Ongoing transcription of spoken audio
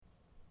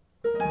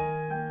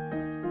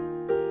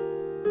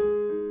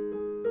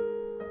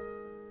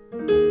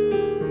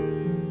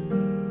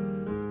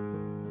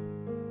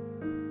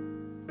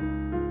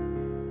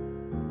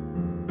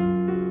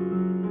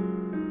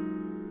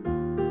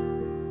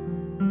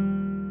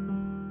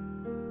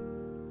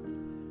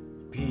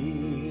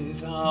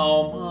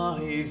thou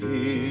my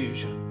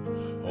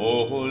vision,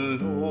 O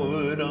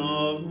Lord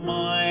of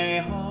my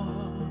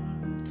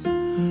heart.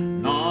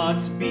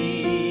 Not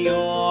be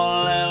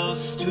all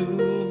else to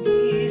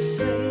me,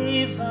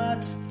 save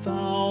that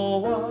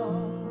thou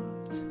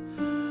art.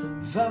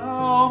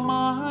 Thou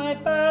my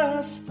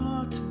best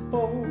thought,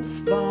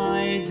 both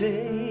by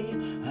day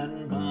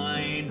and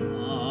by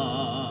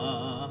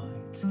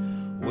night.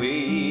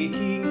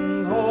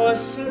 Waking or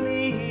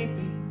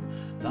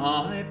sleeping,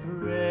 thy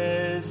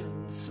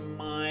presence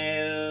my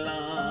light.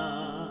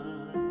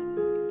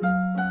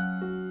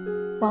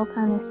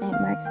 Welcome to St.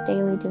 Mark's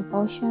Daily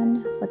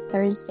Devotion for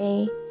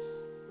Thursday,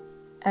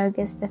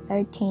 August the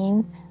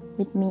 13th,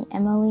 with me,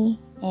 Emily,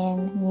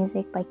 and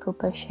music by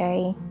Cooper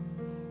Sherry.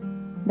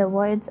 The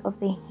words of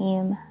the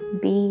hymn,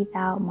 Be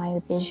Thou My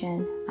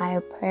Vision, are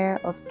a prayer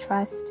of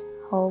trust,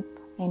 hope,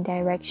 and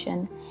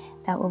direction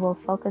that we will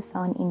focus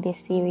on in this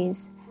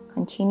series,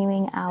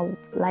 continuing our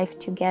life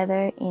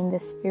together in the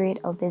spirit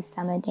of these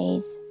summer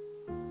days.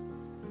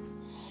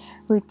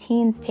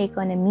 Routines take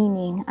on a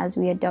meaning as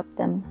we adopt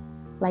them.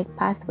 Like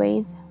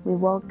pathways, we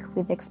walk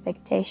with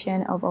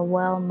expectation of a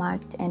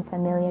well-marked and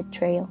familiar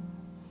trail.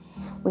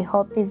 We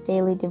hope these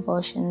daily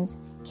devotions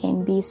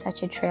can be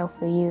such a trail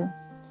for you,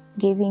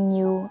 giving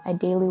you a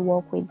daily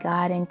walk with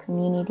God and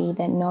community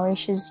that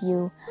nourishes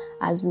you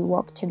as we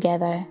walk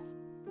together.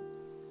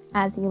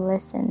 As you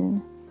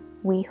listen,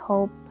 we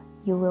hope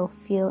you will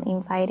feel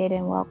invited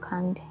and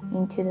welcomed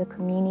into the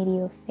community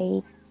of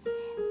faith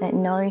that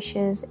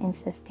nourishes and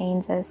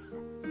sustains us,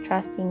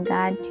 trusting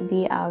God to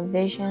be our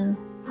vision,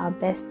 our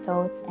best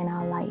thoughts, and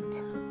our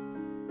light.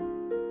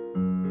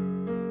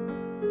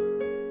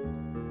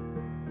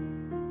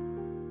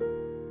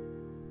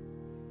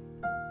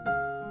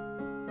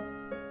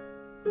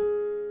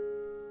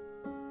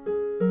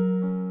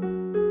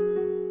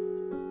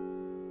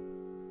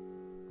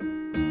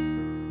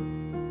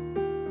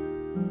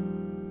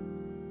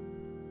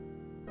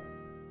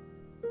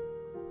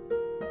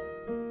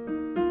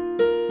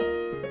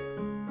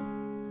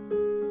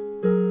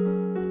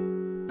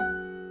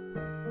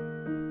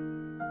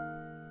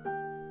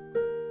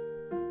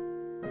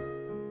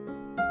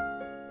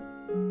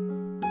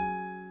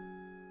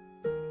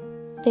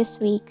 This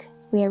week,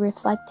 we are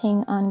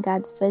reflecting on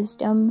God's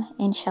wisdom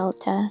and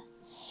shelter.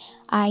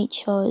 I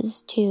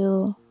chose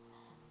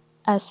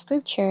a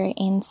scripture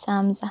in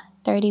Psalms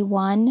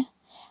 31,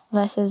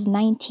 verses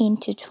 19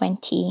 to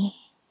 20.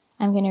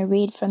 I'm going to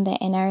read from the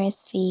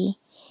NRSV,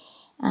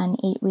 and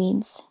it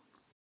reads,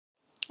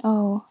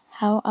 "Oh,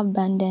 how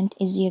abundant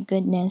is your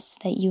goodness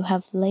that you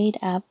have laid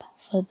up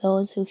for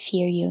those who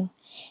fear you,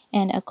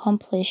 and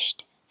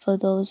accomplished for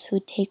those who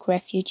take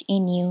refuge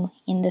in you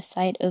in the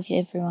sight of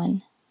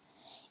everyone.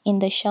 In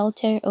the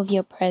shelter of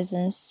your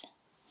presence,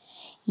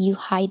 you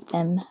hide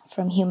them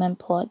from human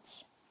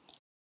plots.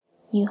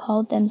 You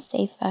hold them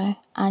safer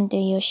under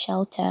your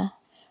shelter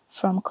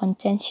from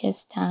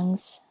contentious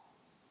tongues."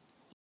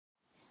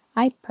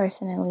 I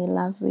personally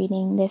love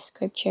reading this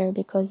scripture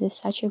because it's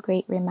such a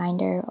great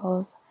reminder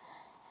of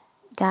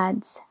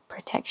God's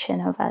protection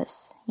of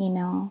us,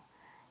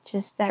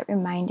 just that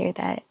reminder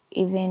that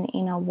even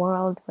in a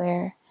world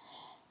where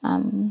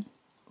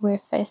we're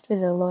faced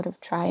with a lot of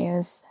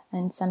trials,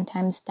 and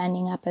sometimes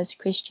standing up as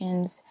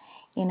Christians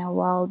in a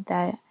world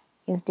that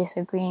is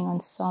disagreeing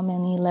on so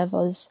many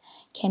levels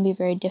can be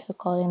very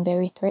difficult and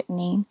very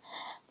threatening.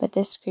 But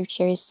this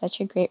scripture is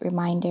such a great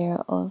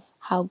reminder of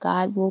how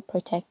God will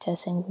protect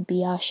us and will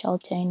be our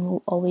shelter and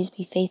will always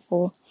be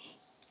faithful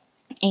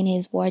in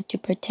His word to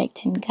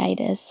protect and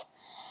guide us.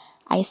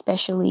 I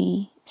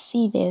especially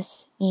see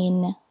this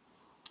in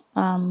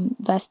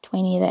verse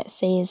 20 that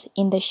says,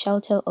 "In the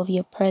shelter of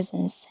your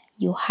presence,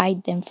 you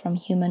hide them from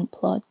human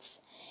plots."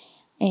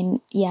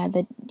 And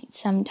that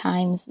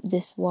sometimes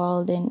this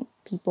world and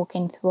people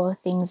can throw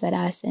things at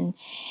us and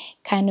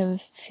kind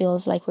of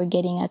feels like we're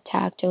getting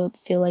attacked, or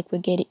feel like we're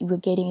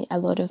getting a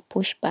lot of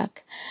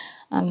pushback.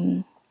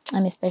 I'm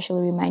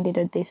especially reminded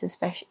of this,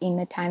 especially in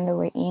the time that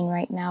we're in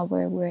right now,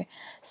 where we're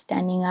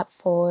standing up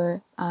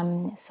for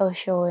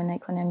social and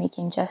economic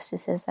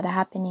injustices that are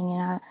happening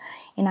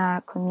in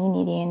our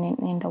community and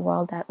in the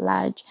world at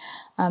large.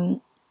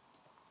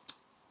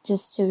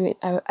 Just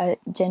a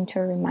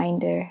gentle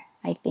reminder,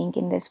 I think,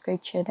 in the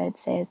scripture that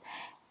says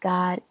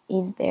God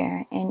is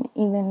there, and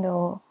even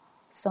though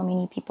so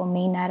many people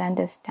may not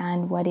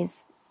understand what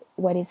is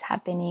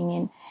happening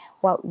and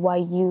why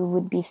you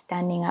would be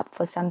standing up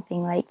for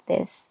something like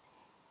this,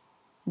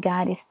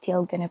 God is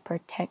still gonna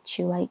protect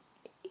you. Like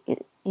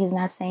He's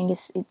not saying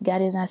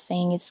God is not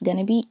saying it's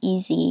gonna be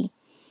easy,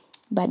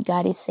 but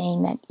God is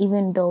saying that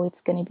even though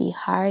it's gonna be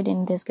hard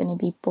and there's gonna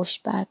be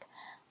pushback,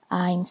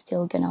 I'm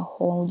still gonna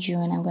hold you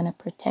and I'm gonna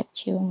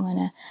protect you. I'm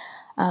gonna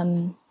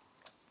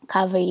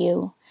cover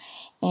you.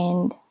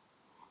 And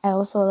I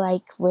also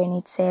like when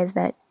it says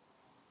that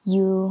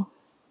you,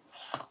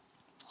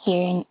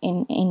 here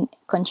in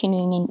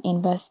continuing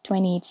in verse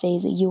 20, it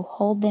says, "You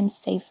hold them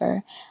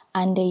safer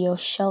under your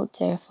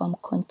shelter from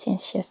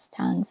contentious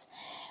tongues."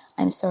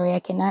 I'm sorry, I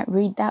cannot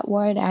read that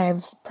word. I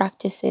have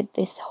practiced it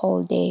this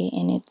whole day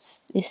and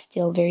it's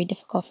still very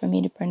difficult for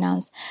me to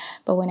pronounce.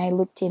 But when I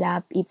looked it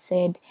up, it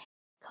said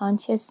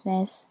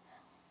consciousness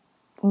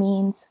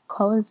means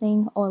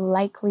causing or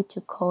likely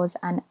to cause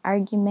an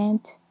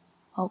argument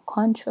or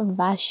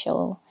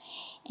controversial.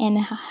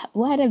 And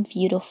what a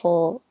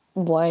beautiful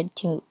word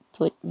to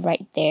put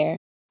right there.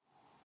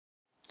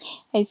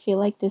 I feel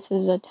like this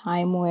is a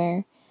time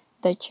where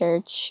the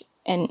church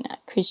and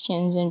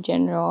Christians in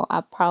general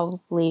are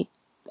probably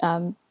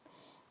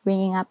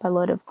bringing up a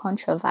lot of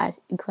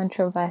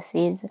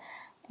controversies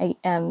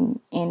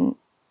in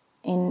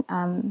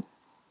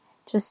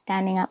just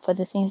standing up for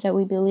the things that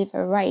we believe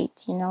are right.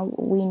 You know,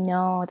 we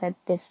know that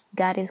this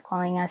God is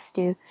calling us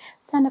to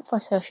stand up for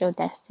social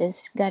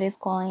justice. God is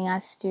calling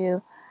us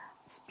to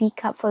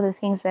speak up for the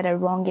things that are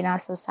wrong in our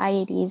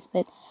societies.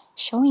 But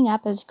showing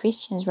up as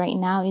Christians right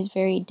now is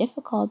very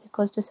difficult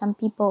because to some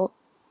people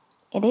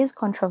it is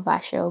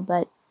controversial.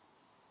 But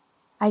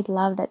I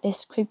love that this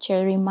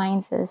scripture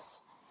reminds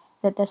us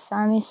that the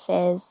psalmist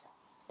says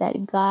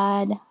that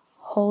God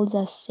holds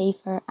us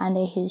safer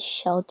under his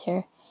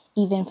shelter,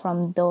 even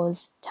from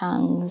those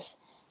tongues.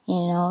 You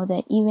know,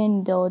 that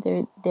even though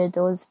they're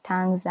those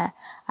tongues that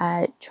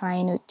are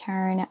trying to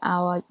turn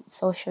our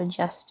social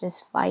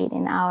justice fight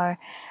and our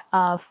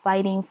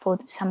fighting for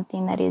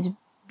something that is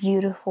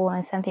beautiful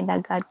and something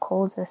that God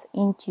calls us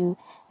into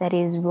that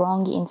is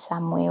wrong in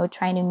some way, or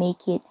trying to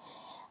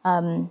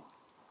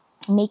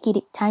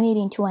turn it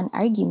into an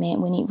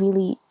argument when it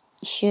really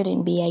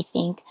shouldn't be. I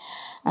think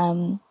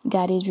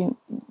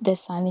the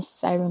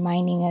psalmists are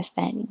reminding us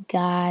that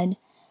God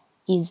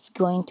is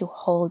going to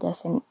hold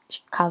us and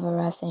cover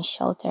us and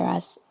shelter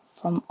us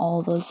from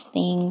all those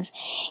things,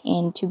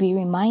 and to be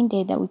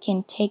reminded that we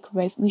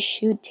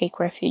should take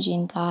refuge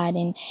in God,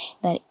 and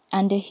that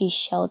under his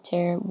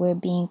shelter we're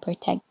being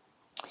protected.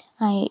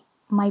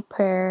 My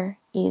prayer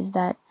is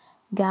that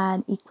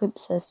God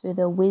equips us with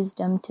the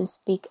wisdom to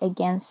speak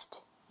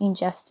against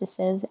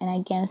injustices and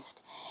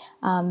against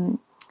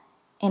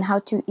and how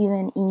to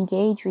even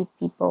engage with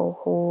people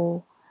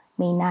who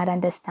may not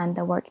understand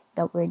the work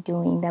that we're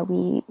doing, that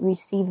we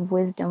receive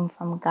wisdom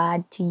from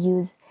God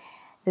to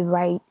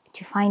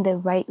find the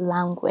right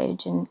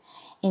language and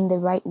in the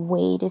right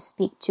way to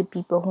speak to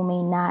people who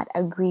may not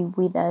agree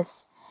with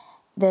us,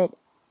 that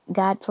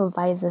God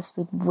provides us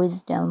with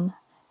wisdom.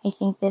 I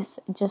think this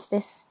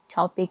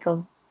topic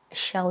of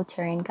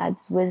sheltering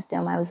God's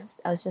wisdom, I was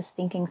just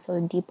thinking so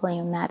deeply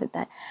on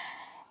that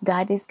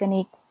God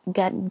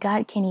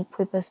can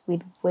equip us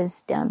with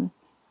wisdom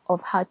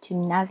of how to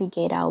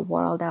navigate our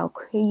world, our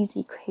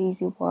crazy,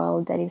 crazy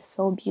world that is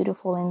so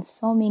beautiful in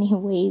so many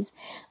ways,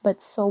 but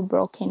so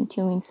broken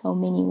too in so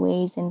many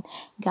ways. And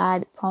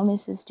God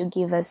promises to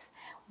give us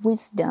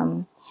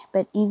wisdom,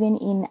 but even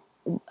in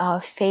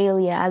our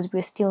failure, as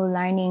we're still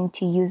learning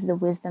to use the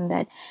wisdom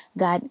that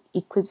God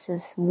equips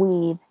us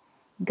with,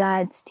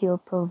 God still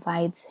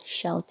provides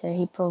shelter.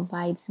 He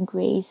provides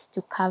grace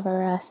to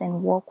cover us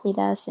and walk with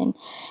us and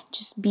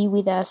just be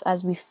with us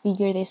as we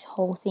figure this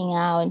whole thing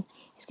out.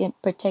 He's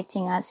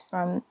protecting us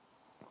from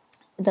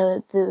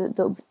the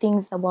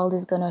things the world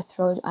is going to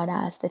throw at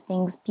us, the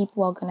things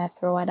people are going to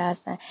throw at us,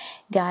 that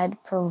God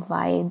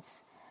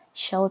provides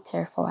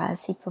shelter for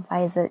us. He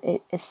provides a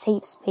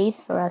safe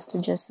space for us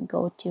to just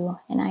go to.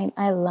 And I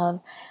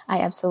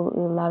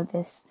absolutely love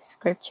this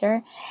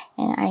scripture,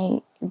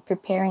 and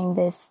preparing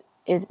this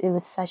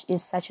is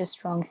such a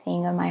strong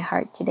thing on my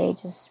heart today.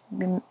 Just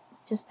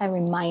a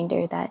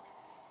reminder that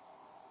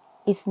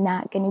it's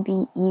not going to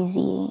be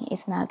easy.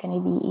 It's not going to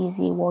be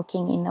easy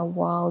walking in the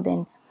world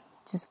and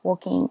just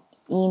walking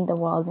in the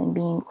world and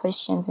being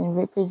Christians and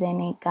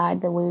representing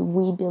God the way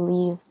we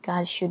believe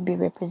God should be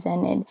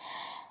represented.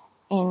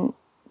 And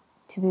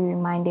to be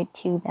reminded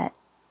too that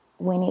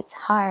when it's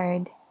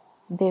hard,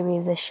 there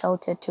is a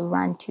shelter to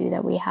run to,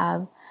 that we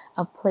have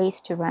a place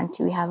to run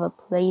to. We have a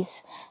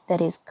place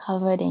that is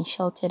covered and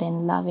sheltered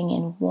and loving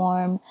and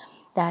warm,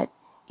 that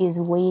is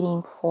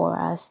waiting for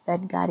us,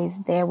 that God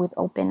is there with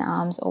open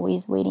arms,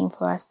 always waiting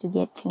for us to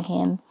get to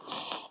him,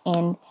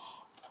 and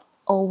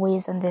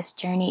always on this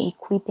journey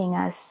equipping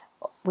us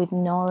with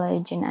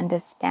knowledge and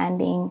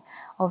understanding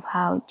of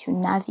how to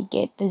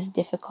navigate these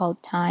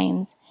difficult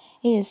times.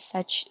 It is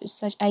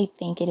I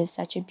think it is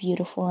such a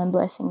beautiful and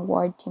blessing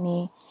word to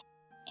me,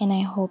 and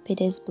I hope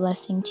it is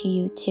blessing to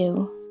you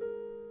too.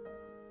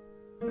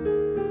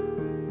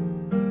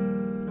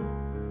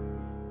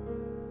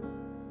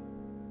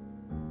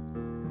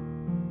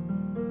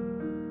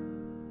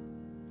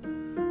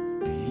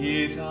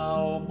 Be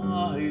thou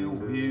my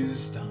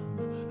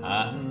wisdom,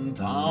 and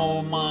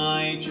thou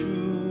my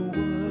true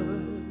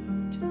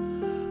word,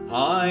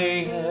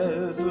 I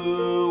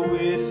ever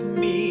with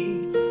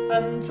me,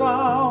 and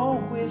thou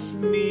with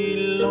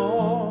me,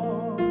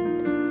 Lord.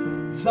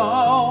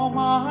 Thou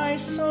my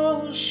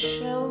soul's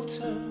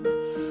shelter,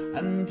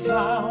 and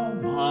thou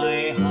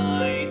my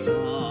high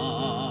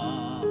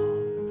tower.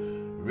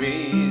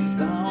 Raise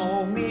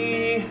thou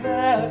me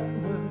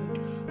heavenward,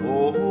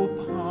 O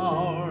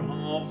power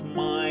of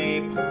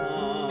my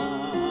power.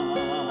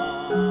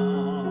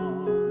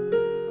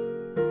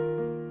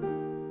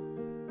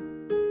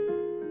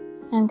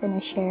 I'm going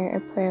to share a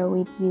prayer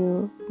with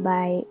you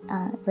by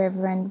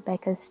Reverend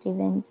Becca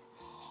Stevens.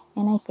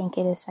 And I think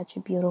it is such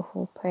a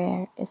beautiful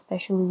prayer,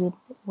 especially with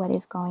what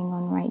is going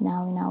on right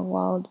now in our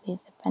world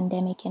with the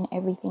pandemic and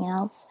everything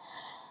else.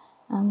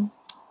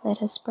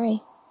 Let us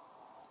pray.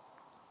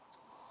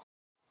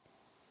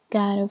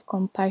 God of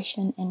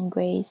compassion and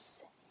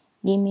grace,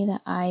 give me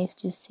the eyes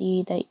to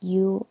see that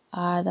you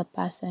are the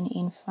person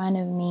in front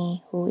of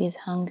me who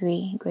is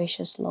hungry,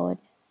 gracious Lord.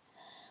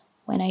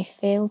 When I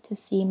fail to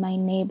see my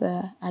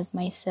neighbor as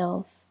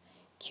myself,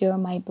 cure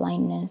my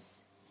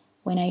blindness.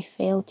 When I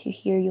fail to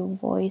hear your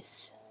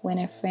voice, when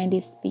a friend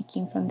is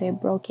speaking from their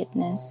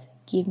brokenness,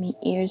 give me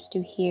ears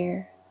to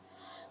hear.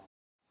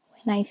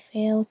 When I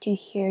fail to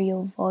hear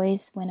your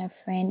voice when a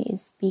friend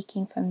is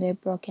speaking from their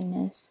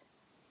brokenness,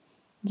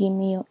 give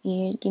me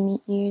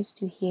ears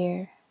to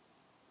hear.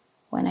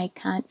 When I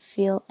can't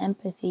feel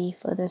empathy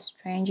for the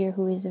stranger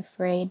who is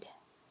afraid,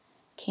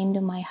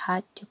 kindle my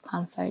heart to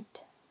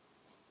comfort.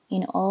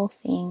 In all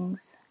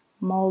things,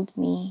 mold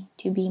me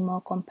to be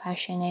more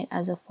compassionate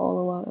as a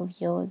follower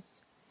of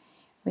yours.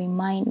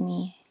 Remind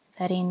me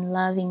that in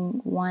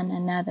loving one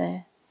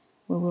another,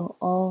 we will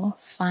all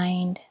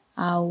find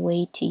our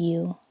way to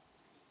you.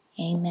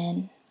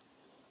 Amen.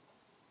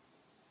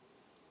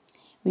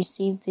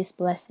 Receive this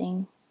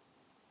blessing.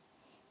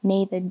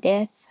 Neither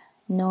death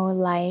nor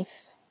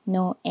life,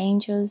 no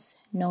angels,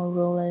 no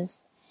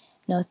rulers,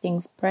 no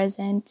things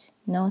present,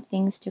 no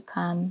things to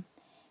come,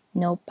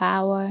 no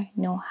power,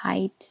 no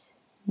height,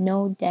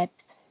 no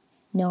depth,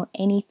 no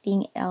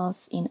anything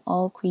else in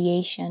all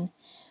creation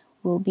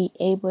will be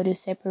able to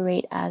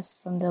separate us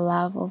from the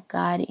love of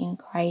God in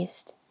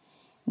Christ,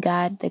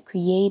 God the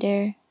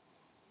Creator,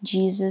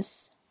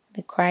 Jesus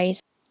the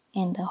Christ,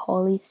 and the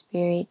Holy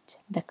Spirit,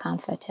 the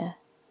Comforter.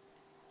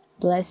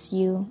 Bless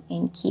you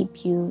and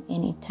keep you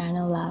in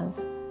eternal love.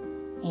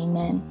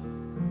 Amen.